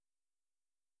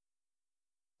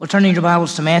Well, turning your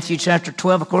Bibles to Matthew chapter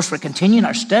 12, of course, we're continuing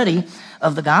our study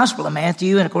of the Gospel of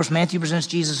Matthew. And, of course, Matthew presents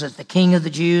Jesus as the King of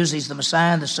the Jews. He's the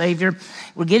Messiah and the Savior.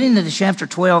 We're getting into chapter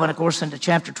 12, and, of course, into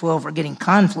chapter 12, we're getting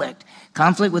conflict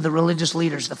with the religious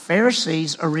leaders. The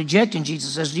Pharisees are rejecting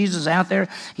Jesus. As Jesus is out there,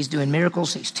 he's doing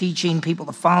miracles, he's teaching people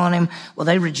to follow him. Well,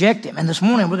 they reject him. And this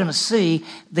morning, we're going to see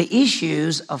the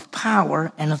issues of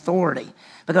power and authority.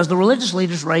 Because the religious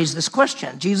leaders raised this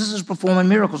question. Jesus is performing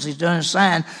miracles. He's doing a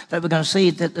sign. But we're going to see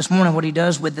that this morning what he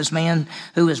does with this man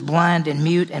who is blind and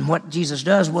mute and what Jesus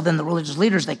does. Well, then the religious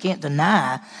leaders, they can't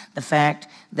deny the fact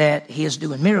that he is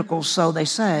doing miracles. So they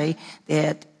say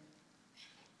that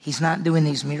he's not doing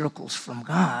these miracles from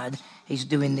God. He's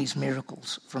doing these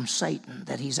miracles from Satan,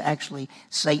 that he's actually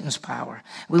Satan's power.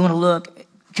 We want to look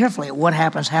carefully at what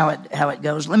happens, how it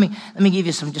goes. Let me give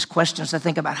you some just questions to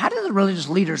think about. How did the religious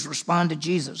leaders respond to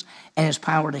Jesus and his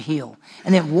power to heal?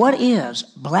 And then what is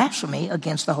blasphemy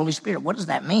against the Holy Spirit? What does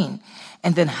that mean?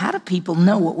 And then how do people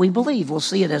know what we believe? We'll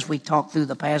see it as we talk through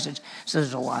the passage. So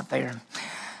there's a lot there.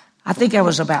 I think I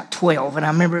was about 12, and I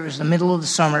remember it was the middle of the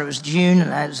summer. It was June,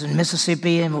 and I was in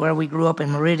Mississippi, and where we grew up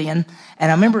in Meridian.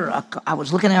 And I remember I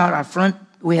was looking out our front.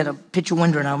 We had a picture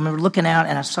window, and I remember looking out,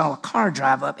 and I saw a car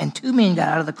drive up, and two men got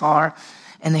out of the car,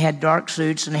 and they had dark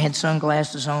suits, and they had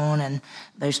sunglasses on, and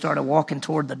they started walking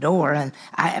toward the door, and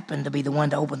I happened to be the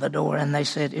one to open the door, and they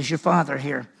said, "Is your father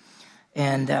here?"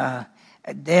 And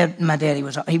my daddy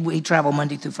he traveled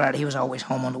Monday through Friday. He was always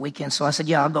home on the weekends, so I said,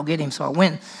 "Yeah, I'll go get him." So I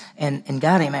went and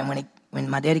got him, and when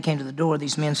my daddy came to the door,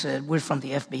 these men said, "We're from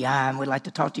the FBI, and we'd like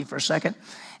to talk to you for a second."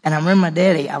 And I remember my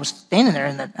daddy, I was standing there,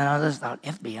 and I just thought,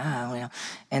 FBI,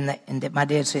 and my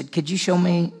dad said, "Could you show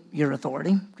me your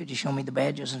authority? Could you show me the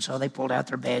badges?" And so they pulled out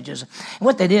their badges. And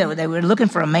what they did, they were looking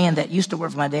for a man that used to work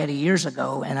for my daddy years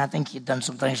ago, and I think he'd done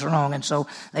some things wrong. And so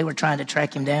they were trying to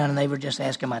track him down, and they were just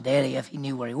asking my daddy if he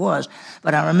knew where he was.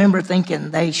 But I remember thinking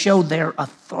they showed their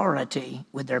authority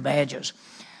with their badges.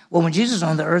 Well, when Jesus was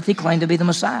on the earth, he claimed to be the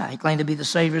Messiah. He claimed to be the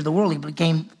Savior of the world.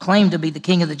 He claimed to be the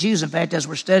King of the Jews. In fact, as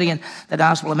we're studying the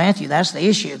Gospel of Matthew, that's the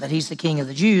issue, that he's the King of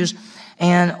the Jews.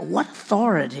 And what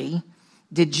authority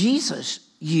did Jesus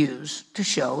use to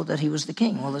show that he was the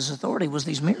king? Well, his authority was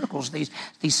these miracles, these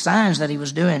signs that he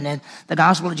was doing. And the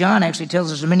Gospel of John actually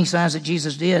tells us the many signs that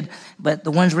Jesus did, but the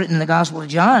ones written in the Gospel of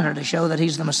John are to show that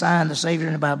he's the Messiah and the Savior,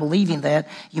 and by believing that,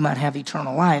 you might have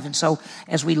eternal life. And so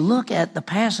as we look at the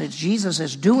passage, Jesus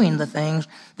is doing the things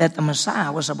that the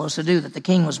Messiah was supposed to do, that the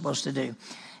king was supposed to do.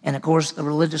 And, of course, the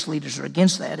religious leaders are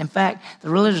against that. In fact,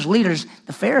 the religious leaders,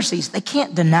 the Pharisees, they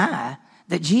can't deny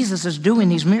that Jesus is doing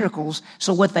these miracles.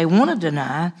 So what they want to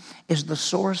deny is the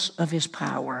source of his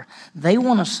power. They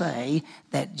want to say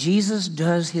that Jesus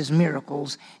does his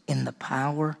miracles in the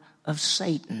power of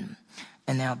Satan.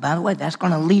 And now, by the way, that's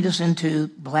going to lead us into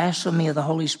blasphemy of the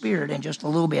Holy Spirit in just a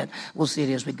little bit. We'll see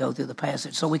it as we go through the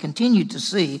passage. So we continue to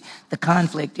see the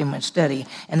conflict in my study.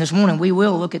 And this morning we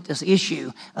will look at this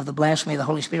issue of the blasphemy of the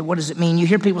Holy Spirit. What does it mean? You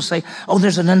hear people say, "Oh,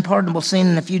 there's an unpardonable sin,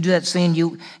 and if you do that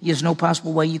sin, there's no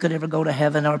possible way you could ever go to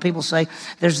heaven." Or people say,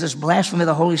 "There's this blasphemy of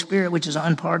the Holy Spirit, which is an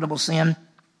unpardonable sin."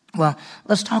 Well,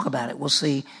 let's talk about it. We'll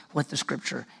see what the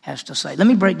Scripture has to say. Let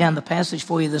me break down the passage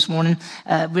for you this morning.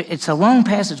 It's a long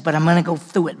passage, but I'm going to go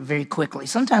through it very quickly.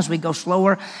 Sometimes we go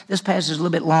slower. This passage is a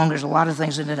little bit long. There's a lot of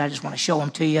things in it. I just want to show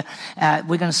them to you.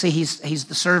 We're going to see he's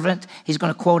the servant. He's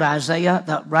going to quote Isaiah.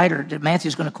 The writer, Matthew,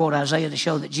 is going to quote Isaiah to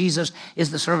show that Jesus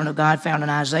is the servant of God found in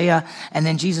Isaiah. And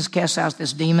then Jesus casts out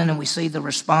this demon, and we see the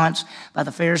response by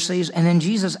the Pharisees. And then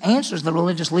Jesus answers the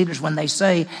religious leaders when they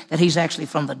say that he's actually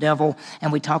from the devil.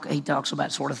 And he talks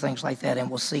about sort of things like that, and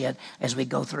we'll see it as we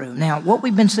go through. Now, what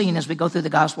we've been seeing as we go through the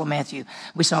Gospel of Matthew,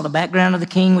 we saw the background of the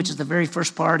king, which is the very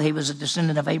first part. He was a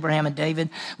descendant of Abraham and David.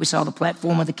 We saw the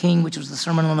platform of the king, which was the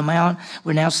Sermon on the Mount.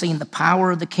 We're now seeing the power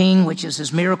of the king, which is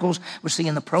his miracles. We're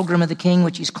seeing the program of the king,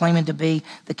 which he's claiming to be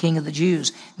the King of the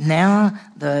Jews. Now,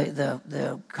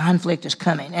 the conflict is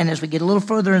coming. And as we get a little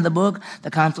further in the book, the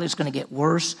conflict is going to get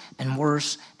worse and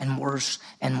worse and worse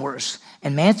and worse.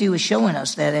 And Matthew is showing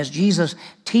us that as Jesus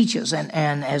teaches and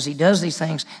as he does these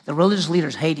things, the religious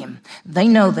leaders hate him. They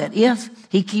know that if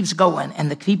he keeps going and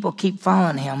the people keep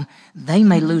following him, they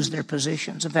may lose their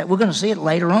positions. In fact, we're going to see it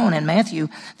later on in Matthew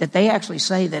that they actually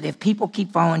say that if people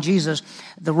keep following Jesus,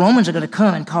 the Romans are going to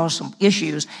come and cause some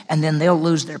issues, and then they'll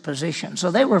lose their position. So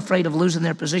they were afraid of losing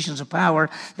their positions of power.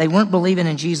 They weren't believing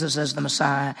in Jesus as the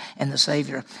Messiah and the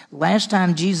Savior. Last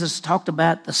time Jesus talked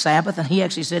about the Sabbath, and he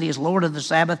actually said he is Lord of the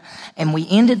Sabbath, and we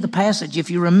ended the passage. If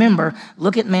you remember,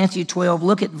 look at Matthew 12,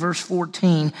 look at verse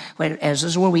 14, as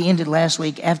this is where we ended last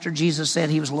week after Jesus said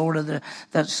he was Lord of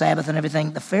the Sabbath and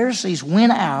everything. The Pharisees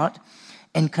went out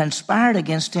and conspired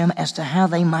against him as to how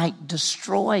they might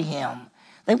destroy him.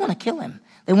 They want to kill him.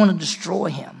 They want to destroy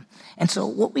him. And so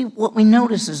what we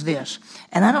notice is this,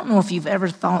 and I don't know if you've ever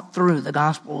thought through the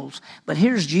Gospels, but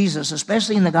here's Jesus,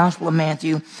 especially in the Gospel of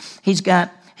Matthew.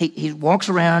 He walks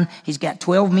around. He's got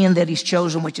 12 men that he's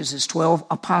chosen, which is his 12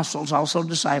 apostles, also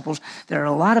disciples. There are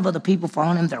a lot of other people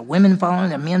following him. There are women following him.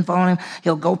 There are men following him.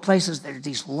 He'll go places. There are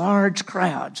these large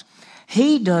crowds.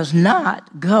 He does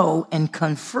not go and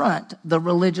confront the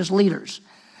religious leaders.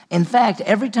 In fact,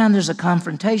 every time there's a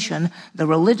confrontation, the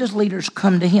religious leaders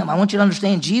come to him. I want you to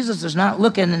understand, Jesus is not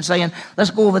looking and saying, let's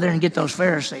go over there and get those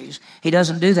Pharisees. He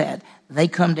doesn't do that. They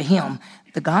come to him.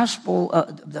 The Gospel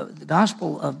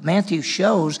of Matthew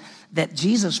shows that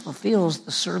Jesus fulfills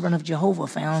the servant of Jehovah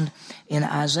found in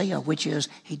Isaiah, which is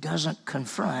he doesn't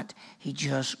confront, he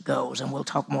just goes. And we'll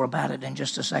talk more about it in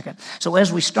just a second. So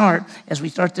as we start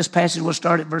this passage, we'll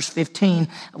start at verse 15.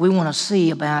 We want to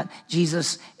see about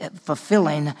Jesus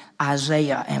fulfilling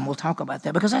Isaiah, and we'll talk about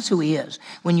that because that's who he is.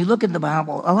 When you look at the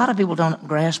Bible, a lot of people don't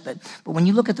grasp it, but when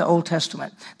you look at the Old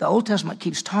Testament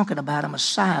keeps talking about a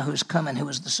Messiah who's coming, who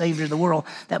is the Savior of the world.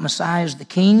 That Messiah is the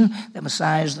King, that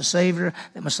Messiah is the Savior,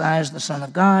 that Messiah is the Son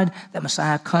of God, that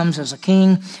Messiah comes as a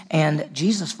king, and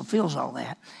Jesus fulfills all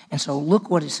that. And so look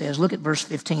what it says. Look at verse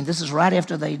 15. This is right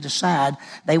after they decide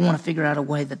they want to figure out a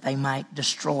way that they might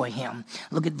destroy him.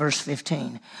 Look at verse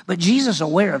 15. But Jesus,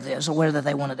 aware of this, aware that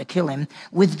they wanted to kill him,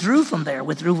 withdrew from there,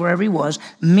 withdrew wherever he was.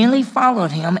 Many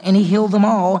followed him, and he healed them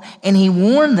all, and he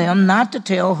warned them not to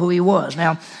tell who he was.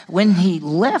 Now, when he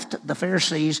left the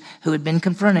Pharisees who had been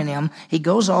confronting him, he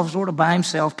goes off sort of by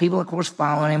himself. People, of course,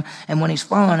 following him, and when he's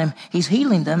following him, he's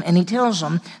healing them, and he tells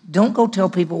them, don't go tell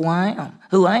people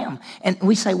who I am. And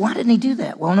we say, why didn't he do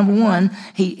that? Well, number one,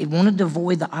 he wanted to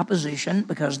avoid the opposition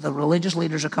because the religious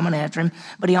leaders are coming after him,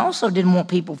 but he also didn't want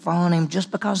people following him just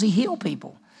because he healed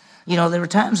people. You know, there were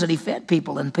times that he fed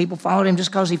people, and people followed him just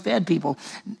because he fed people.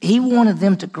 He wanted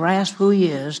them to grasp who he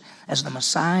is as the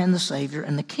Messiah and the Savior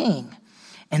and the King.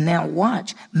 And now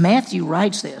watch, Matthew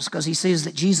writes this because he says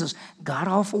that Jesus got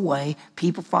off away,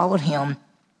 people followed him.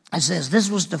 It says this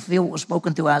was to fulfill what was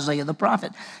spoken through Isaiah the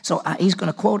prophet. So he's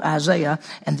going to quote Isaiah,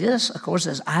 and this, of course,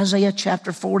 is Isaiah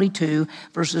chapter 42,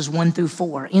 verses 1 through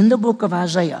 4. In the book of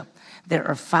Isaiah, there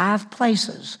are 5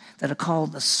 places that are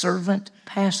called the servant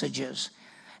passages.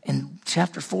 And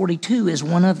chapter 42 is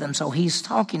one of them. So he's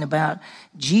talking about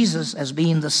Jesus as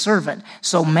being the servant.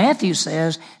 So Matthew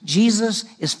says Jesus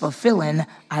is fulfilling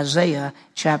Isaiah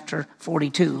chapter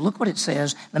 42. Look what it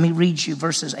says. Let me read you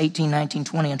verses 18, 19,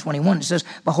 20, and 21. It says,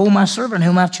 behold my servant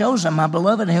whom I've chosen, my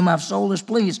beloved in whom my soul is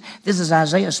pleased. This is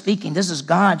Isaiah speaking. This is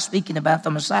God speaking about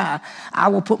the Messiah. I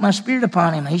will put my spirit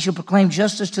upon him. He shall proclaim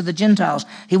justice to the Gentiles.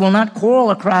 He will not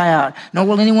quarrel or cry out, nor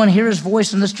will anyone hear his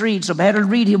voice in the streets. A battered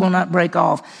reed he will not break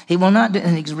off. He will not,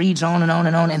 and he reads on and on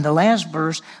and on. And the last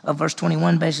verse of verse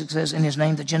 21 basically says, in his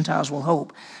name the Gentiles will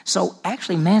hope. So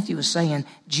actually Matthew is saying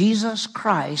Jesus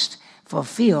Christ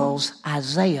fulfills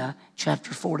Isaiah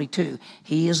chapter 42.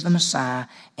 He is the Messiah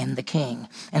and the King.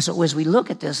 And so as we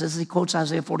look at this, as he quotes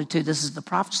Isaiah 42, this is the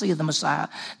prophecy of the Messiah,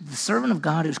 the servant of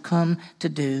God who's come to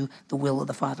do the will of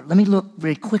the Father. Let me look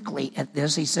very quickly at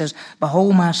this. He says,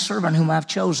 behold my servant whom I've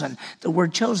chosen. The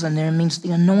word chosen there means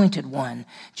the anointed one.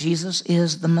 Jesus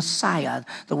is the Messiah.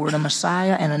 The word of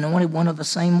Messiah and anointed one are the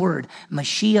same word.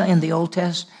 Mashiach in the Old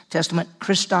Testament,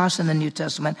 Christos in the New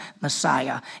Testament,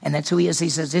 Messiah. And that's who he is. He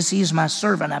says, this he is my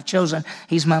servant I've chosen.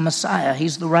 He's my Messiah.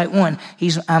 He's the right one.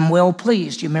 I'm well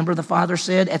pleased. You remember the Father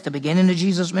said at the beginning of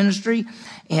Jesus' ministry,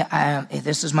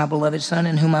 this is my beloved Son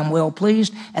in whom I'm well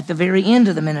pleased. At the very end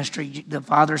of the ministry, the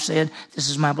Father said, this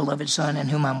is my beloved Son in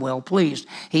whom I'm well pleased.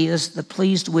 He is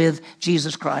pleased with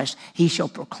Jesus Christ. He shall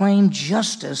proclaim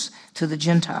justice to the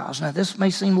Gentiles. Now this may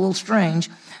seem a little strange,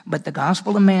 but the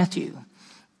Gospel of Matthew,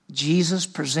 Jesus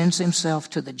presents himself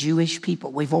to the Jewish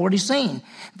people. We've already seen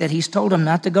that he's told them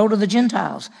not to go to the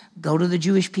Gentiles, go to the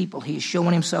Jewish people. He is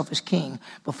showing himself as king.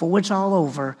 Before it's all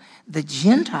over, the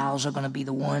Gentiles are going to be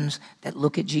the ones that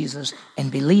look at Jesus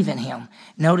and believe in him.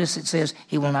 Notice it says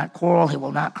he will not quarrel, he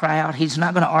will not cry out, he's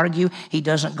not going to argue, he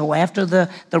doesn't go after the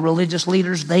religious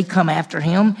leaders, they come after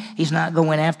him, he's not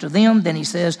going after them. Then he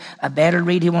says a battered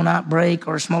reed he will not break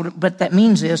or smote, but that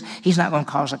means is he's not going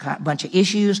to cause a bunch of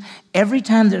issues. Every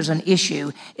time there's an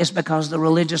issue, it's because the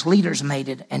religious leaders made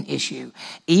it an issue.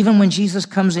 Even when Jesus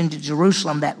comes into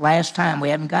Jerusalem that last time, we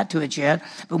haven't got to it yet,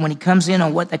 but when he comes in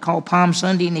on what they call Palm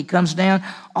Sunday and he comes down,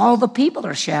 all the people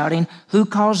are shouting. Who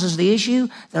causes the issue?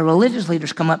 The religious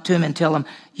leaders come up to him and tell him,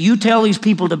 you tell these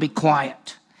people to be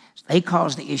quiet. They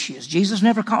caused the issues. Jesus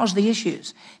never caused the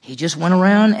issues. He just went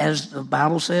around, as the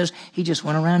Bible says, he just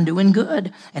went around doing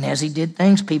good. And as he did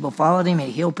things, people followed him,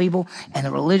 he healed people, and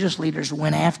the religious leaders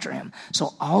went after him.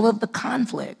 So all of the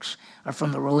conflicts are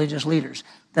from the religious leaders.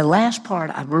 The last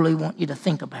part I really want you to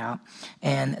think about,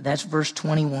 and that's verse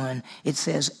 21. It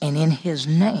says, and in his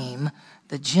name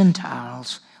the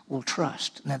Gentiles will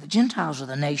trust. Now the Gentiles are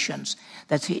the nations.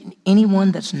 That's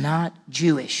anyone that's not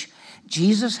Jewish.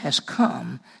 Jesus has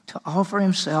come to offer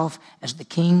himself as the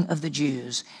King of the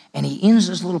Jews. And he ends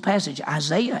this little passage.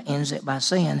 Isaiah ends it by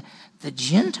saying, the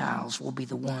Gentiles will be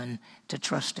the one to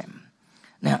trust him.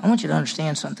 Now, I want you to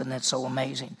understand something that's so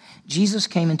amazing. Jesus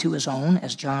came into his own,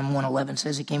 as John 1:11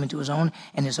 says, he came into his own,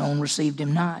 and his own received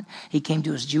him not. He came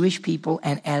to his Jewish people,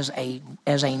 and as a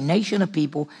nation of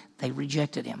people, they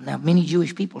rejected him. Now, many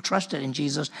Jewish people trusted in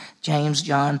Jesus, James,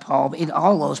 John, Paul,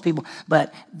 all those people,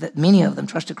 but many of them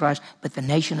trusted Christ, but the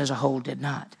nation as a whole did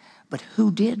not. But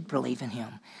who did believe in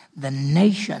him? The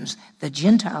nations, the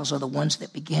Gentiles are the ones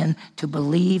that began to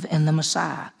believe in the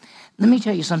Messiah. Let me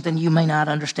tell you something you may not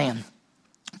understand.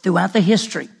 Throughout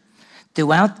history,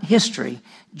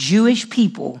 Jewish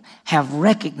people have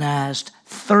recognized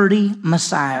 30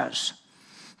 messiahs.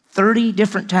 30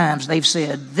 different times they've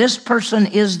said, this person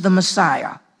is the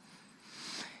Messiah.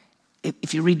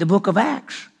 If you read the book of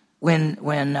Acts, when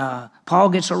Paul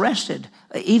gets arrested,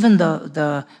 even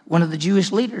one of the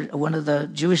Jewish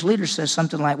leaders says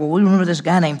something like, well, we remember this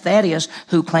guy named Th.M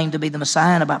who claimed to be the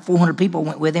Messiah, and about 400 people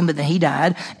went with him, but then he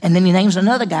died. And then he names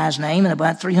another guy's name, and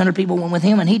about 300 people went with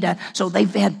him, and he died. So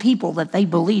they've had people that they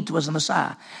believed was the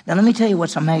Messiah. Now let me tell you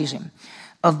what's amazing.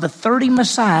 Of the 30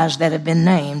 Messiahs that have been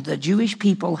named, the Jewish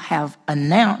people have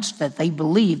announced that they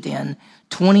believed in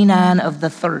 29 of the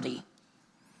 30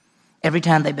 every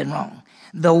time they've been wrong.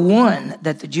 The one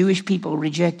that the Jewish people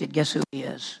rejected, guess who he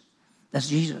is? That's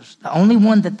Jesus. The only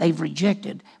one that they've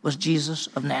rejected was Jesus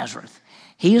of Nazareth.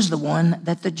 He is the one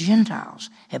that the Gentiles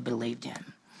have believed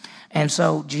in. And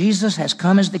so Jesus has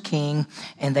come as the king,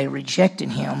 and they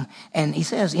rejected him. And he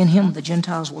says, in him the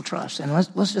Gentiles will trust. And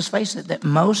let's just face it, that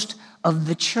most of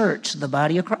the church, the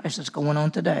body of Christ that's going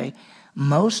on today,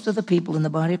 most of the people in the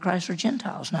body of Christ are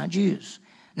Gentiles, not Jews.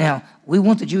 Now, we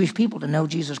want the Jewish people to know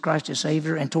Jesus Christ as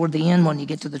Savior, and toward the end, when you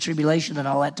get to the tribulation and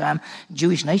all that time,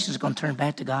 Jewish nations are going to turn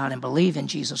back to God and believe in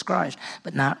Jesus Christ,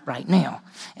 but not right now.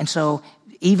 And so,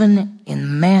 even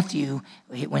in Matthew,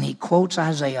 when he quotes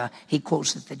Isaiah, he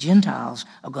quotes that the Gentiles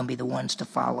are going to be the ones to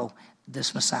follow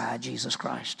this Messiah, Jesus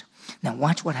Christ. Now,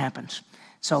 watch what happens.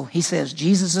 So he says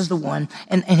Jesus is the one,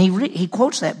 and he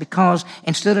quotes that because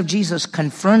instead of Jesus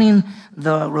confronting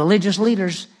the religious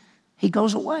leaders, he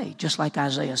goes away, just like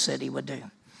Isaiah said he would do.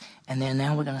 And then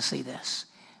now we're going to see this.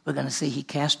 We're going to see he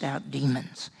cast out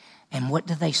demons. And what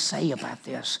do they say about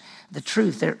this? The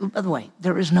truth, by the way,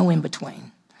 there is no in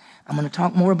between. I'm going to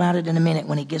talk more about it in a minute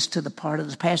when he gets to the part of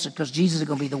this passage, because Jesus is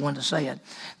going to be the one to say it.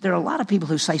 There are a lot of people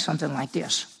who say something like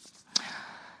this.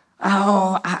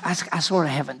 Oh, I sort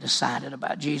of haven't decided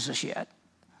about Jesus yet.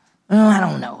 Oh, I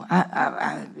don't know.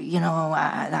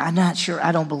 I'm not sure.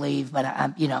 I don't believe, but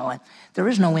there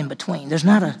is no in between. There's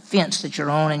not a fence that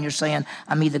you're on and you're saying,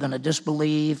 I'm either going to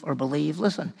disbelieve or believe.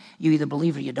 Listen, you either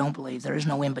believe or you don't believe. There is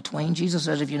no in between. Jesus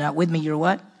says, if you're not with me, you're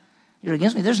what? You're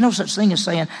against me. There's no such thing as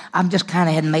saying, I'm just kind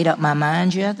of hadn't made up my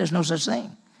mind yet. There's no such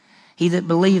thing. He that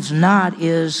believes not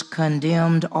is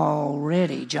condemned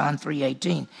already, John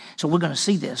 3:18. So we're going to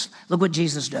see this. Look what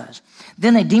Jesus does.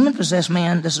 Then a demon-possessed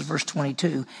man, this is verse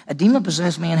 22, a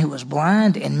demon-possessed man who was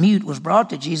blind and mute was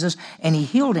brought to Jesus, and he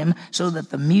healed him so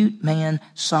that the mute man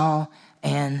saw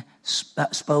and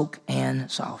spoke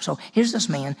and saw. So here's this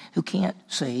man who can't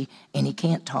see and he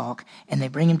can't talk, and they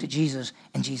bring him to Jesus,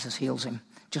 and Jesus heals him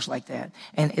just like that.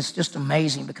 And it's just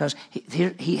amazing because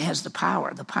he has the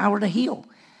power to heal.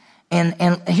 And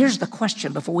here's the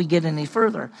question before we get any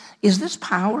further. Is this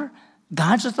power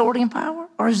God's authority and power,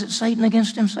 or is it Satan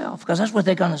against himself? Because that's what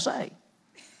they're going to say.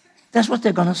 That's what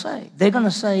they're going to say. They're going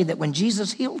to say that when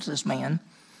Jesus heals this man,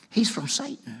 he's from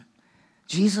Satan.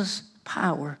 Jesus'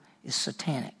 power is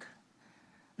satanic.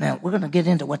 Now, we're going to get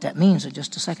into what that means in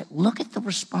just a second. Look at the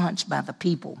response by the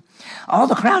people. All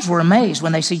the crowds were amazed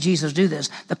when they see Jesus do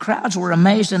this. The crowds were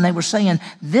amazed, and they were saying,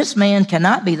 this man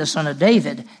cannot be the son of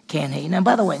David, can he? Now,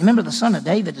 by the way, remember the son of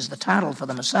David is the title for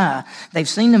the Messiah. They've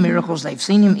seen the miracles. They've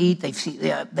seen him eat.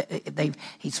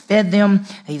 He's fed them.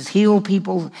 He's healed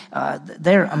people.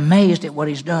 They're amazed at what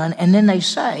he's done. And then they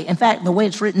say, in fact, the way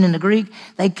it's written in the Greek,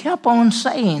 they kept on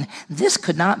saying, this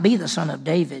could not be the son of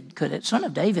David, could it? Son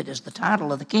of David is the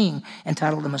title of the king,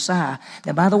 entitled the Messiah.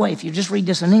 Now, by the way, if you just read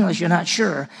this in English, you're not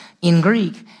sure. In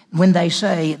Greek, when they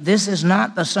say, this is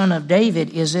not the son of David,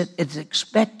 it's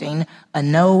expecting a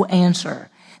no answer.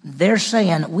 They're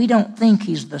saying, we don't think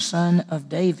he's the son of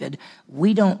David.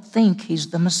 We don't think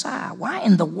he's the Messiah. Why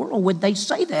in the world would they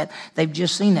say that? They've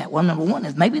just seen that. Well, number one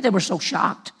is maybe they were so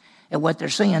shocked at what they're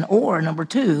seeing. Or number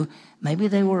two, maybe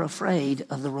they were afraid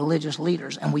of the religious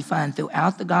leaders. And we find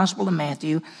throughout the Gospel of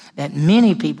Matthew that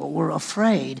many people were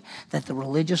afraid that the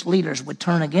religious leaders would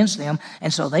turn against them.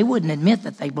 And so they wouldn't admit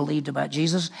that they believed about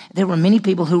Jesus. There were many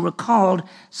people who were called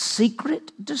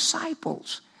secret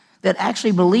disciples that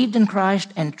actually believed in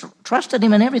Christ and trusted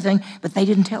him in everything, but they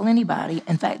didn't tell anybody.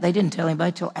 In fact, they didn't tell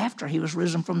anybody till after he was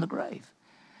risen from the grave.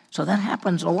 So that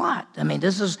happens a lot. I mean,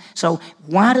 so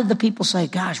why did the people say,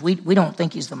 gosh, we don't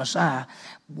think he's the Messiah?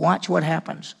 Watch what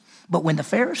happens. But when the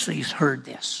Pharisees heard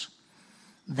this,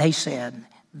 they said,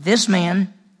 this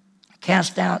man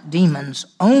cast out demons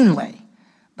only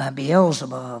by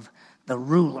Beelzebub, the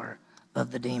ruler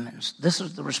of the demons. This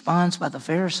is the response by the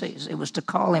Pharisees. It was to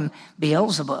call him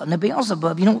Beelzebub. Now,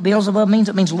 Beelzebub, you know what Beelzebub means?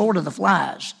 It means Lord of the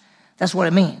Flies. That's what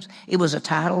it means. It was a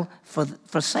title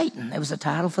for Satan. It was a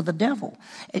title for the devil.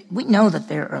 We know that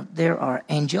there are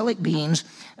angelic beings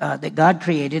that God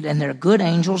created, and there are good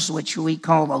angels, which we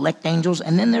call elect angels,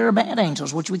 and then there are bad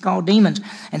angels, which we call demons.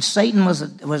 And Satan was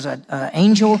an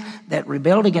angel that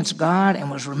rebelled against God and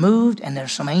was removed, and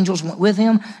there's some angels went with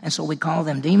him, and so we call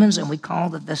them demons, and we call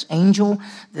that this angel,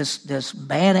 this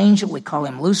bad angel, we call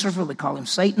him Lucifer, we call him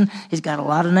Satan. He's got a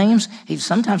lot of names. He's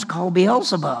sometimes called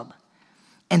Beelzebub.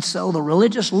 And so the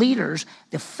religious leaders,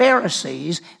 the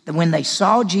Pharisees, when they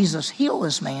saw Jesus heal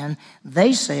this man,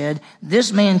 they said,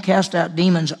 this man cast out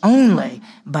demons only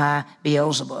by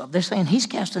Beelzebub. They're saying he's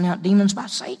casting out demons by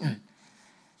Satan.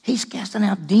 He's casting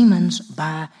out demons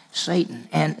by Satan.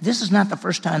 And this is not the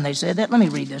first time they said that. Let me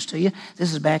read this to you.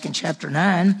 This is back in chapter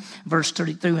 9, verse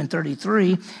 32 and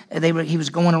 33. He was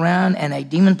going around, and a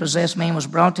demon-possessed man was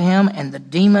brought to him, and the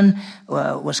demon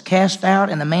was cast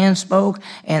out, and the man spoke,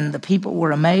 and the people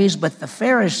were amazed. But the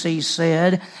Pharisees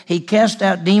said, he cast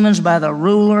out demons by the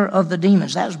ruler of the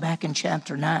demons. That was back in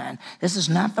chapter 9. This is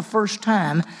not the first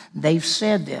time they've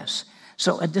said this.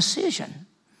 So a decision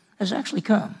has actually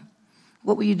come.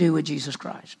 What will you do with Jesus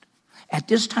Christ? At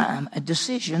this time, a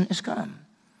decision has come.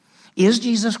 Is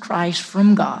Jesus Christ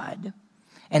from God?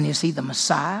 And is he the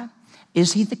Messiah?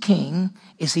 Is he the King?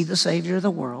 Is he the Savior of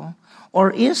the world?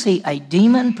 Or is he a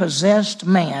demon-possessed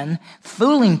man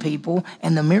fooling people,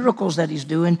 and the miracles that he's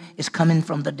doing is coming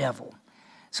from the devil?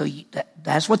 So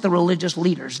that's what the religious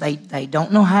leaders, they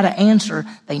don't know how to answer.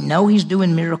 They know he's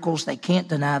doing miracles. They can't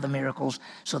deny the miracles.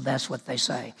 So that's what they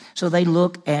say. So they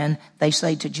look and they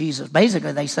say to Jesus.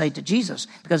 Basically, they say to Jesus,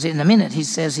 because in a minute he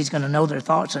says he's going to know their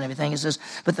thoughts and everything. He says,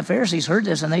 but the Pharisees heard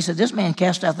this and they said, this man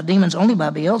cast out the demons only by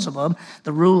Beelzebub,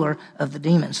 the ruler of the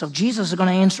demons. So Jesus is going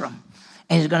to answer them.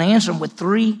 And he's going to answer them with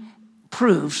 3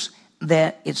 proofs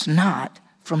that it's not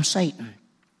from Satan.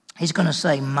 He's going to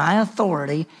say, my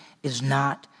authority is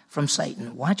not from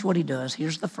Satan. Watch what he does.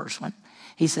 Here's the first one.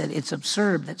 He said, it's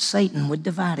absurd that Satan would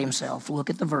divide himself. Look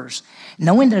at the verse.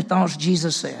 Knowing their thoughts,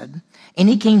 Jesus said,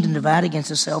 any kingdom divided against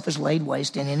itself is laid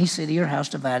waste, and any city or house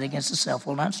divided against itself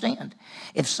will not stand.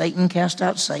 If Satan cast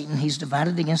out Satan, he's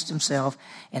divided against himself,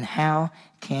 and how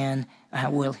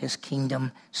will his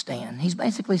kingdom stand? He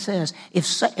basically says,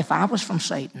 if I was from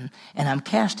Satan and I'm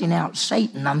casting out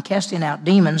Satan, I'm casting out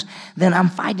demons, then I'm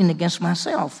fighting against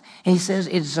myself. And he says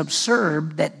it's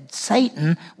absurd that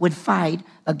Satan would fight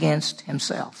against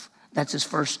himself. That's his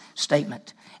first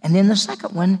statement. And then the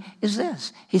second one is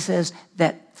this. He says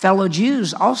that fellow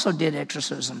Jews also did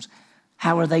exorcisms.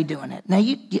 How are they doing it? Now,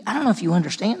 I don't know if you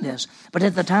understand this, but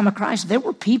at the time of Christ, there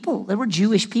were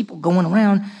Jewish people going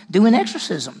around doing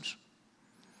exorcisms.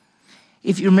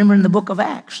 If you remember in the book of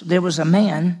Acts, there was a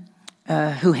man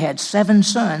who had 7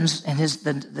 sons, and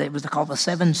it was called the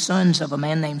 7 sons of a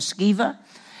man named Sceva,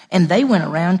 and they went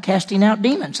around casting out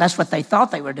demons. That's what they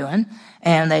thought they were doing.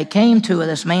 And they came to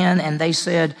this man and they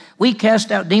said, we cast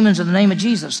out demons in the name of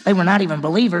Jesus. They were not even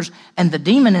believers. And the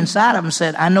demon inside of them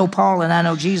said, I know Paul and I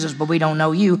know Jesus, but we don't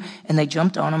know you. And they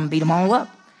jumped on them and beat them all up.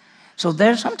 So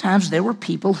sometimes there were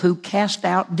people who cast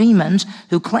out demons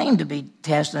who claimed to be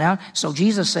casting out. So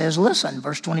Jesus says, listen,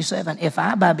 verse 27, if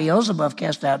I by Beelzebub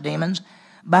cast out demons,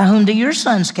 by whom do your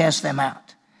sons cast them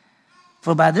out?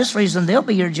 For by this reason, they'll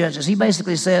be your judges. He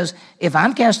basically says, if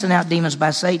I'm casting out demons by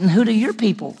Satan, who do your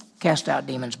people cast out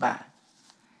demons by?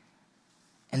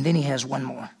 And then he has one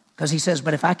more. Because he says,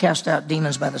 but if I cast out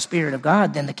demons by the Spirit of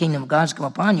God, then the kingdom of God's come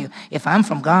upon you. If I'm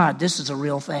from God, this is a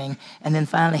real thing. And then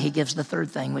finally he gives the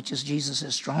third thing, which is Jesus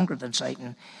is stronger than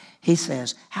Satan. He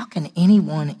says, how can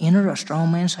anyone enter a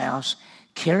strong man's house,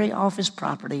 carry off his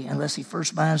property unless he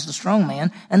first binds the strong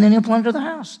man, and then he'll plunder the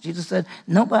house? Jesus said,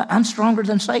 no, but I'm stronger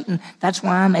than Satan. That's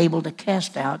why I'm able to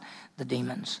cast out the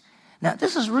demons. Now,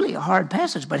 this is really a hard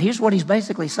passage, but here's what he's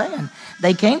basically saying.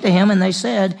 They came to him and they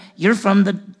said, you're from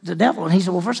the devil. And he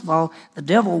said, well, first of all, the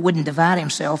devil wouldn't divide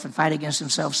himself and fight against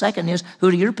himself. Second is,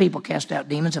 who do your people cast out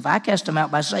demons? If I cast them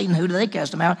out by Satan, who do they cast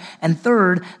them out? And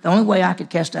third, the only way I could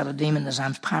cast out a demon is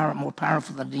I'm more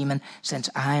powerful than a demon. Since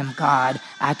I am God,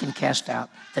 I can cast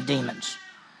out the demons.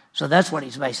 So that's what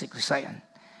he's basically saying.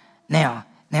 Now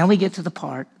we get to the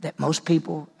part that most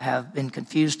people have been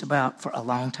confused about for a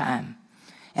long time.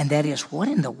 And that is, what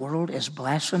in the world is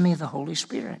blasphemy of the Holy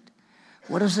Spirit?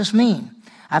 What does this mean?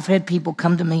 I've had people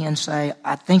come to me and say,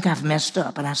 I think I've messed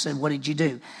up. And I said, what did you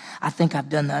do? I think I've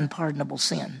done the unpardonable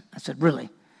sin. I said, really?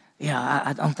 Yeah,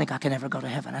 I don't think I can ever go to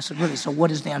heaven. I said, really? So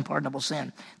what is the unpardonable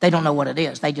sin? They don't know what it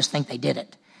is. They just think they did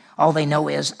it. All they know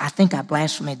is, I think I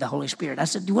blasphemed the Holy Spirit. I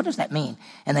said, what does that mean?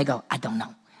 And they go, I don't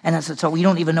know. And I said, so you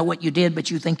don't even know what you did, but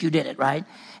you think you did it, right?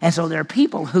 And so there are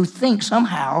people who think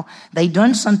somehow they've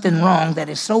done something wrong that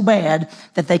is so bad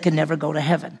that they can never go to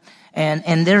heaven.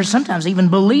 And there's sometimes even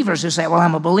believers who say, well,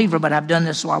 I'm a believer, but I've done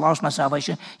this, so I lost my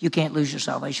salvation. You can't lose your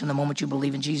salvation. The moment you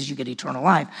believe in Jesus, you get eternal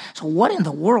life. So what in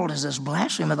the world is this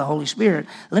blasphemy of the Holy Spirit?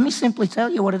 Let me simply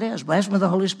tell you what it is. Blasphemy of the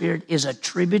Holy Spirit is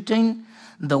attributing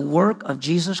the work of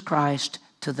Jesus Christ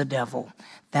to the devil.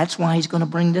 That's why he's going to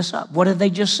bring this up. What have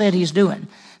they just said he's doing?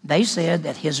 They said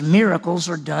that his miracles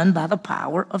are done by the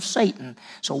power of Satan.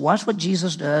 So watch what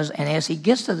Jesus does. And as he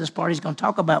gets to this part, he's going to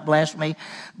talk about blasphemy.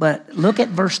 But look at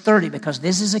verse 30, because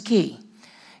this is a key.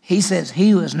 He says, he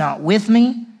who is not with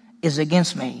me is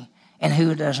against me, and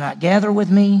who does not gather with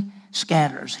me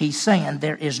scatters. He's saying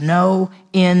there is no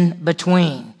in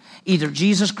between. Either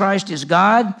Jesus Christ is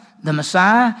God, the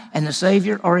Messiah, and the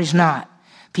Savior, or he's not.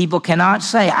 People cannot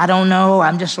say, I don't know,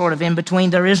 I'm just sort of in between.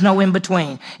 There is no in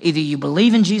between. Either you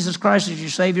believe in Jesus Christ as your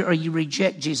Savior or you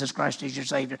reject Jesus Christ as your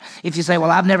Savior. If you say,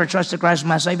 well, I've never trusted Christ as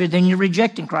my Savior, then you're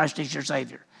rejecting Christ as your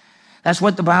Savior. That's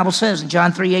what the Bible says in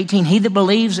John 3:18. He that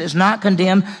believes is not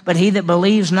condemned, but he that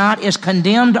believes not is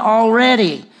condemned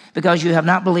already, because you have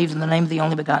not believed in the name of the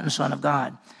only begotten Son of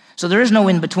God. So there is no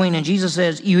in between. And Jesus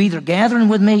says, you either gathering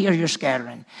with me or you're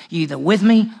scattering. You either with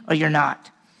me or you're not.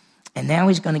 And now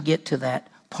he's going to get to that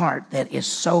part that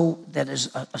is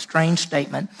a strange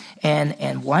statement,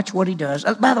 and watch what he does.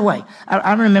 By the way,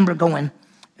 I remember going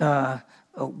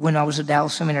when I was at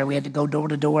Dallas Seminary. We had to go door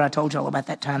to door. I told you all about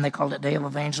that time. They called it Day of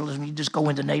Evangelism. You just go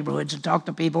into neighborhoods and talk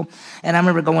to people. And I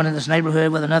remember going in this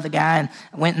neighborhood with another guy, and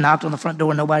I went and knocked on the front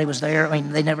door. Nobody was there. I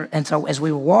mean, they never. And so as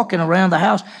we were walking around the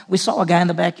house, we saw a guy in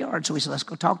the backyard. So we said, let's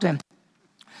go talk to him.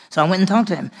 So I went and talked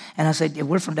to him, and I said,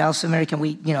 we're from Dallas Seminary. Can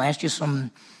we, ask you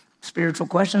some spiritual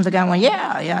questions? The guy went,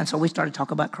 yeah. And so we started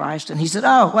talking about Christ. And he said,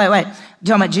 oh, wait, you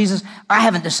talking about Jesus? I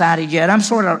haven't decided yet. I'm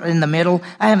sort of in the middle.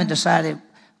 I haven't decided,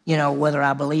 whether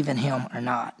I believe in him or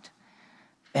not.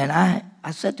 And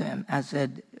I said to him,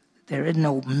 there is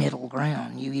no middle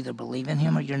ground. You either believe in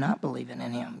him or you're not believing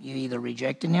in him. You either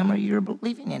rejecting him or you're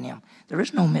believing in him. There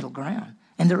is no middle ground.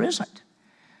 And there isn't.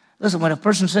 Listen, when a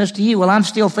person says to you, well, I'm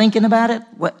still thinking about it,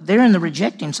 they're in the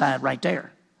rejecting side right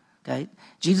there. Okay?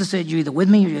 Jesus said, you're either with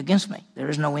me or you're against me. There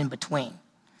is no in between.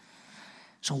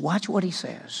 So watch what he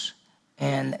says.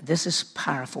 And this is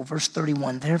powerful. Verse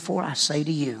 31, therefore I say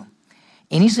to you,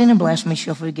 any sin and blasphemy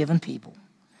shall be forgiven people,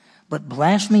 but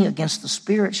blasphemy against the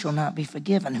Spirit shall not be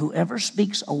forgiven. Whoever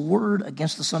speaks a word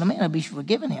against the Son of Man will be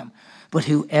forgiven him. But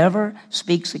whoever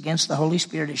speaks against the Holy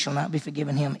Spirit, it shall not be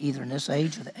forgiven him either in this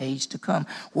age or the age to come.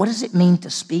 What does it mean to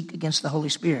speak against the Holy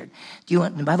Spirit?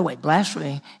 And by the way,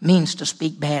 blasphemy means to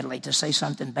speak badly, to say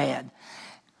something bad.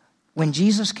 When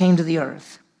Jesus came to the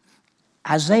earth,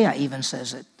 Isaiah even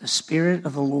says it, the Spirit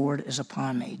of the Lord is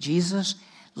upon me. Jesus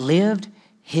lived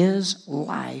his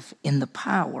life in the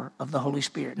power of the Holy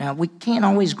Spirit. Now, we can't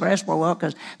always grasp all up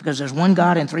because there's one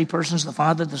God in three persons, the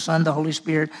Father, the Son, the Holy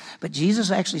Spirit. But Jesus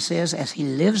actually says as he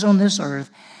lives on this earth,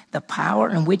 the power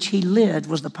in which he lived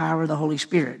was the power of the Holy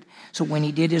Spirit. So when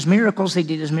he did his miracles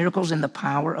in the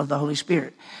power of the Holy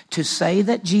Spirit. To say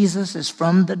that Jesus is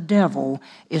from the devil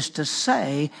is to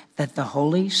say that the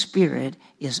Holy Spirit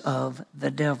is of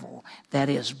the devil. That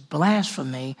is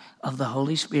blasphemy of the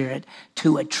Holy Spirit,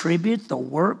 to attribute the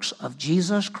works of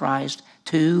Jesus Christ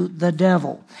to the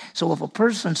devil. So if a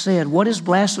person said, what is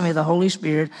blasphemy of the Holy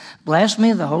Spirit?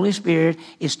 Blasphemy of the Holy Spirit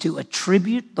is to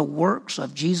attribute the works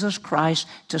of Jesus Christ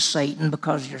to Satan,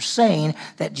 because you're saying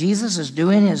that Jesus is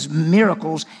doing his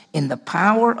miracles in the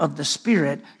power of the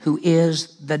Spirit, who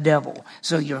is the devil.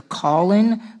 So you're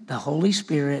calling the Holy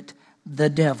Spirit the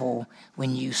devil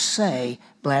when you say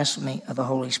blasphemy of the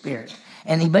Holy Spirit.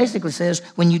 And he basically says,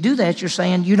 when you do that, you're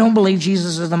saying you don't believe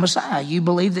Jesus is the Messiah. You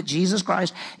believe that Jesus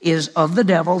Christ is of the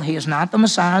devil. He is not the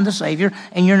Messiah and the Savior,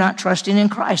 and you're not trusting in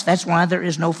Christ. That's why there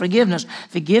is no forgiveness.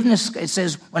 Forgiveness, it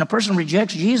says, when a person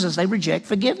rejects Jesus, they reject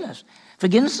forgiveness.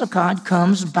 Forgiveness of God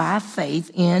comes by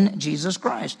faith in Jesus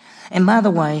Christ. And by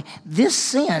the way, this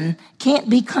sin can't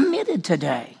be committed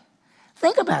today.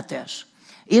 Think about this.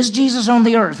 Is Jesus on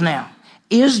the earth now?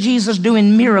 Is Jesus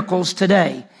doing miracles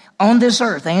today on this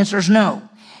earth? The answer is no.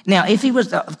 Now, if he was,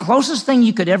 the closest thing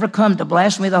you could ever come to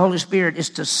blasphemy of the Holy Spirit is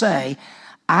to say,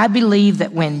 I believe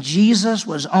that when Jesus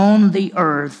was on the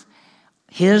earth,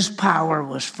 his power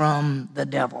was from the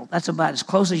devil. That's about as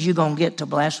close as you're going to get to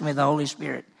blasphemy of the Holy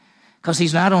Spirit, because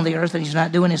he's not on the earth and he's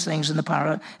not doing his things in the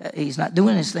power. He's not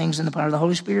doing his things in the power of the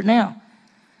Holy Spirit now.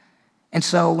 And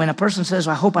so when a person says,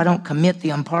 I hope I don't commit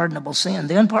the unpardonable sin,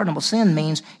 the unpardonable sin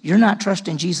means you're not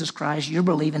trusting Jesus Christ, you're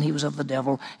believing he was of the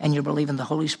devil, and you're believing the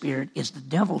Holy Spirit is the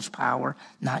devil's power,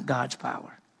 not God's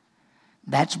power.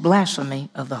 That's blasphemy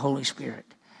of the Holy Spirit.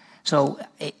 So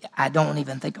I don't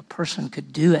even think a person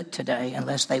could do it today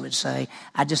unless they would say,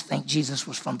 I just think Jesus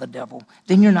was from the devil.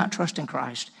 Then you're not trusting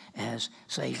Christ as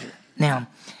Savior. Now,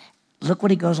 look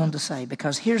what he goes on to say,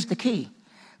 because here's the key.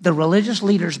 The religious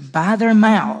leaders, by their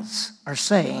mouths, are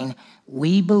saying,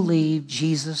 we believe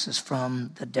Jesus is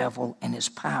from the devil and his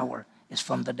power is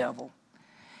from the devil.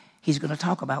 He's going to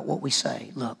talk about what we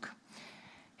say. Look,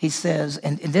 he says,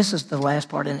 and this is the last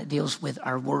part, and it deals with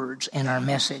our words and our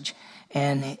message.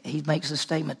 And he makes a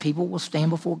statement, people will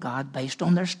stand before God based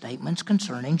on their statements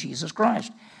concerning Jesus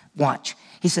Christ. Watch.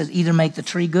 He says, either make the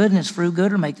tree good and its fruit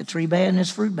good, or make the tree bad and its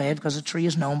fruit bad, because the tree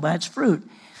is known by its fruit.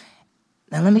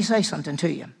 Now, let me say something to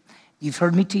you. You've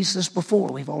heard me teach this before.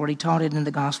 We've already taught it in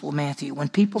the Gospel of Matthew. When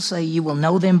people say you will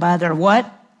know them by their what?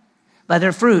 By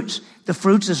their fruits. The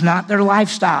fruits is not their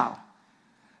lifestyle.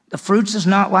 The fruits is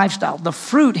not lifestyle. The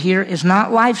fruit here is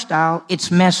not lifestyle,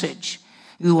 it's message.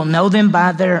 You will know them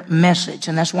by their message.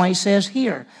 And that's why he says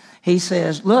here, he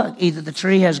says, look, either the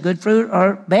tree has good fruit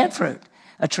or bad fruit.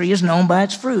 A tree is known by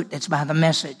its fruit. It's by the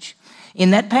message.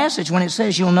 In that passage, when it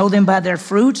says you'll know them by their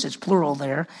fruits, it's plural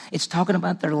there. It's talking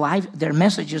about their life, their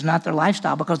message is not their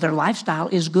lifestyle, because their lifestyle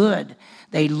is good.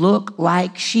 They look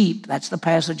like sheep. That's the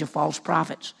passage of false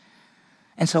prophets.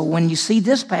 And so when you see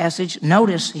this passage,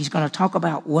 notice he's going to talk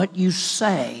about what you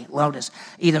say. Notice,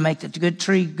 either make the good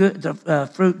tree good,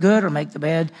 the fruit good, or make the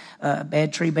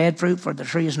bad tree bad fruit, for the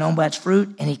tree is known by its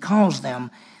fruit. And he calls them,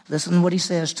 listen to what he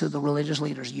says to the religious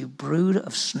leaders, you brood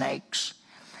of snakes.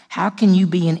 How can you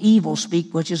be in evil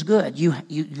speak which is good? You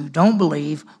don't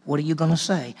believe, what are you going to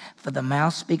say? For the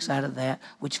mouth speaks out of that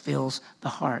which fills the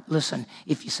heart. Listen,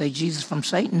 if you say Jesus from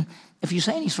Satan, if you're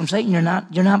saying he's from Satan, you're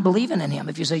not believing in him.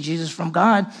 If you say Jesus from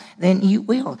God, then you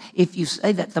will. If you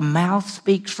say that the mouth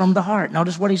speaks from the heart,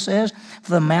 notice what he says,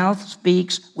 for the mouth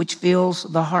speaks which fills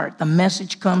the heart. The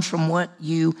message comes from what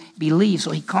you believe.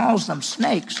 So he calls them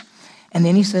snakes. And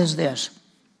then he says this,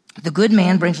 the good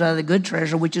man brings out of the good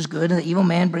treasure, which is good, and the evil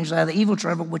man brings out of the evil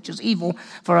treasure, which is evil.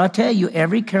 For I tell you,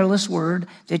 every careless word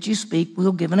that you speak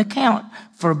will give an account.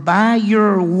 For by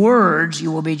your words you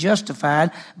will be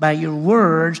justified, by your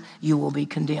words you will be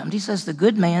condemned. He says the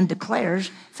good man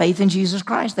declares faith in Jesus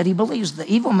Christ, that he believes.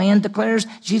 The evil man declares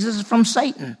Jesus is from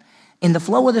Satan. In the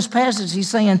flow of this passage, he's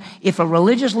saying if a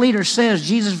religious leader says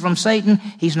Jesus is from Satan,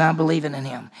 he's not believing in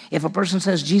him. If a person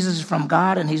says Jesus is from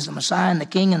God and he's the Messiah and the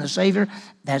King and the Savior,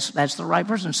 that's the right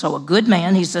person. So a good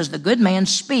man, he says the good man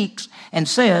speaks and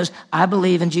says, I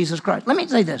believe in Jesus Christ. Let me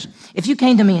say this. If you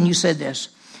came to me and you said this,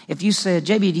 if you said,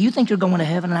 JB, do you think you're going to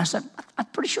heaven? And I said, I'm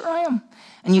pretty sure I am.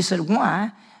 And you said,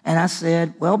 why? And I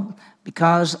said, well,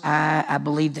 because I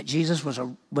believe that Jesus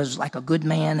was like a good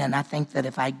man, and I think that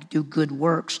if I do good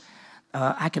works,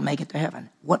 I can make it to heaven.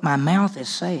 What my mouth is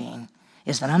saying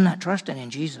is that I'm not trusting in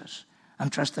Jesus. I'm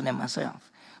trusting in myself.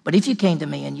 But if you came to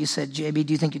me and you said, JB,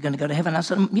 do you think you're going to go to heaven? I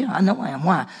said, yeah, I know I am.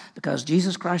 Why? Because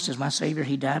Jesus Christ is my Savior.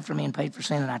 He died for me and paid for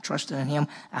sin, and I trusted in him.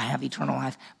 I have eternal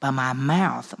life. By my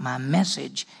mouth, my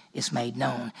message is made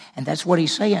known. And that's what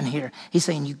he's saying here. He's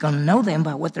saying you're going to know them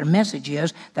by what their message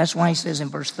is. That's why he says in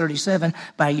verse 37,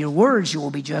 by your words you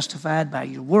will be justified. By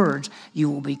your words you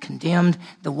will be condemned.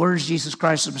 The words Jesus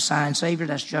Christ is Messiah and Savior,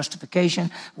 that's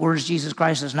justification. Words Jesus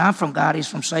Christ is not from God, he's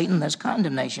from Satan, that's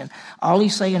condemnation. All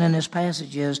he's saying in this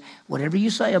passage is is whatever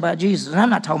you say about Jesus, and I'm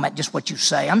not talking about just what you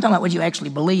say, I'm talking about what you actually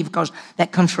believe, because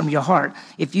that comes from your heart.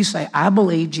 If you say, I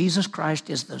believe Jesus Christ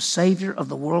is the Savior of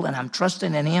the world and I'm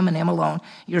trusting in him and him alone,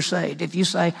 you're saved. If you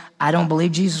say, I don't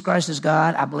believe Jesus Christ is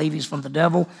God, I believe he's from the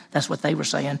devil, that's what they were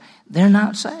saying, they're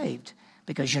not saved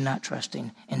because you're not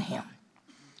trusting in him.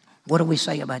 What do we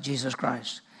say about Jesus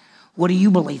Christ? What do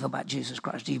you believe about Jesus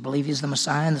Christ? Do you believe he's the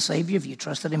Messiah and the Savior? Have you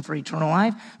trusted him for eternal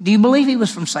life? Do you believe he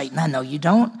was from Satan? I know you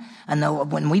don't. I know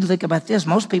when we look about this,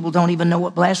 most people don't even know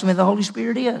what blasphemy of the Holy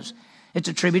Spirit is. It's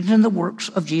attributing the works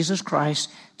of Jesus Christ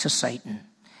to Satan.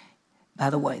 By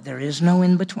the way, there is no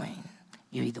in between.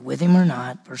 You're either with him or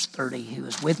not. Verse 30, who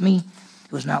is with me,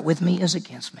 who is not with me is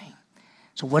against me.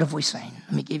 So what have we seen?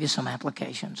 Let me give you some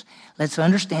applications. Let's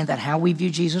understand that how we view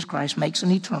Jesus Christ makes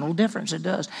an eternal difference. It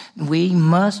does. We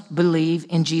must believe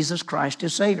in Jesus Christ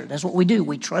as Savior. That's what we do.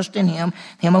 We trust in him,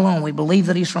 him alone. We believe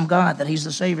that he's from God, that he's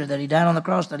the Savior, that he died on the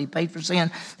cross, that he paid for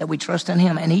sin, that we trust in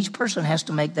him. And each person has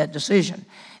to make that decision.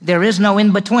 There is no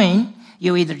in between.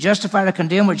 You either justified or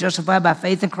condemned. We're justified by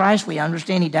faith in Christ. We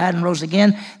understand he died and rose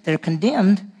again. They're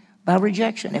condemned by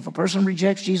rejection. If a person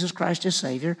rejects Jesus Christ as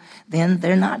Savior, then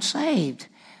they're not saved.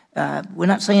 We're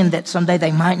not saying that someday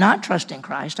they might not trust in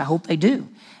Christ. I hope they do.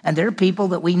 And there are people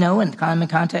that we know and come in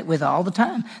contact with all the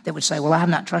time that would say, well, I have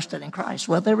not trusted in Christ.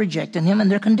 Well, they're rejecting him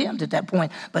and they're condemned at that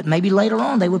point. But maybe later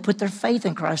on they would put their faith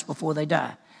in Christ before they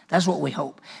die. That's what we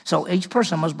hope. So each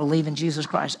person must believe in Jesus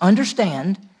Christ.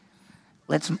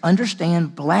 Let's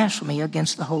understand blasphemy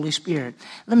against the Holy Spirit.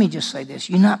 Let me just say this.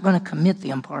 You're not going to commit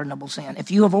the unpardonable sin.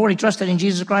 If you have already trusted in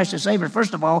Jesus Christ as Savior,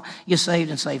 first of all, you're saved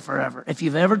and saved forever. If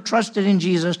you've ever trusted in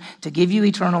Jesus to give you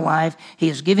eternal life, he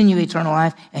has given you eternal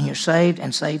life, and you're saved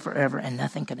and saved forever, and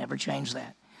nothing can ever change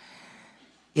that.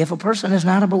 If a person is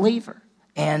not a believer,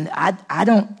 and I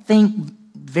don't think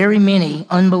very many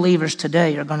unbelievers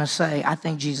today are going to say, I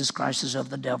think Jesus Christ is of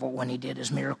the devil when he did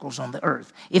his miracles on the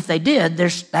earth. If they did,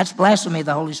 that's blasphemy of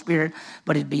the Holy Spirit,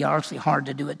 but it'd be awfully hard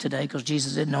to do it today because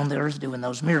Jesus isn't on the earth doing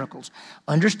those miracles.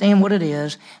 Understand what it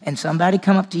is, and somebody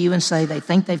come up to you and say they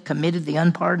think they've committed the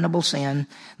unpardonable sin.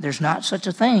 There's not such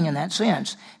a thing in that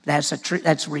sense.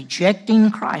 That's rejecting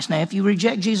Christ. Now, if you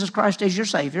reject Jesus Christ as your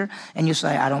Savior and you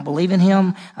say, I don't believe in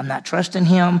him, I'm not trusting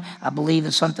him, I believe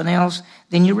in something else,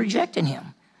 then you're rejecting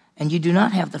him. And you do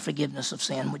not have the forgiveness of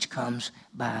sin which comes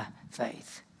by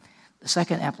faith. The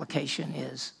second application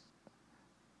is,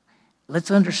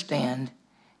 let's understand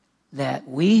that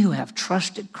we who have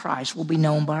trusted Christ will be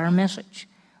known by our message.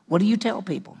 What do you tell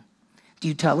people? Do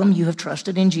you tell them you have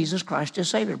trusted in Jesus Christ as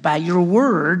Savior? By your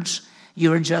words,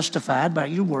 you are justified. By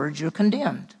your words, you're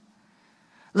condemned.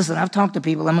 Listen, I've talked to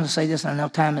people. I'm going to say this, and I know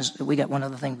time is, we got one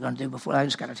other thing we're going to do before. I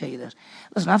just got to tell you this.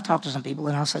 Listen, I've talked to some people,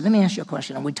 and I'll say, let me ask you a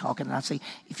question. And we talking, and I'll say,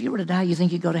 if you were to die, you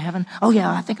think you'd go to heaven? Oh, yeah,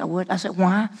 I think I would. I said,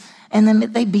 why? And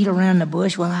then they beat around the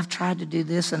bush. Well, I've tried to do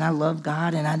this, and I love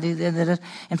God, and I do this.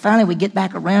 And finally, we get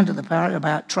back around to the part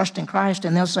about trusting Christ,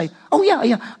 and they'll say, oh,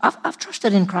 yeah, I've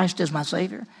trusted in Christ as my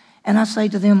Savior. And I say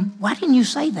to them, why didn't you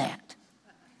say that?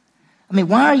 I mean,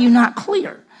 why are you not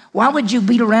clear? Why would you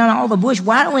beat around all the bush?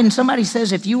 Why, when somebody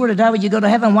says, if you were to die, would you go to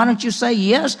heaven? Why don't you say,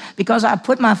 yes, because I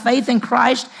put my faith in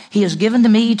Christ. He has given to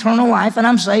me eternal life, and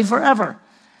I'm saved forever.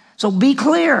 So be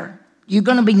clear. You're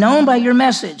going to be known by your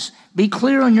message. Be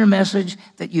clear on your message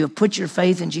that you have put your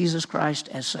faith in Jesus Christ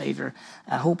as Savior.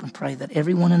 I hope and pray that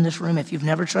everyone in this room, if you've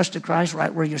never trusted Christ,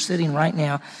 right where you're sitting right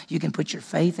now, you can put your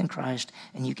faith in Christ,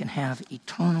 and you can have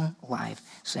eternal life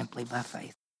simply by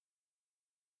faith.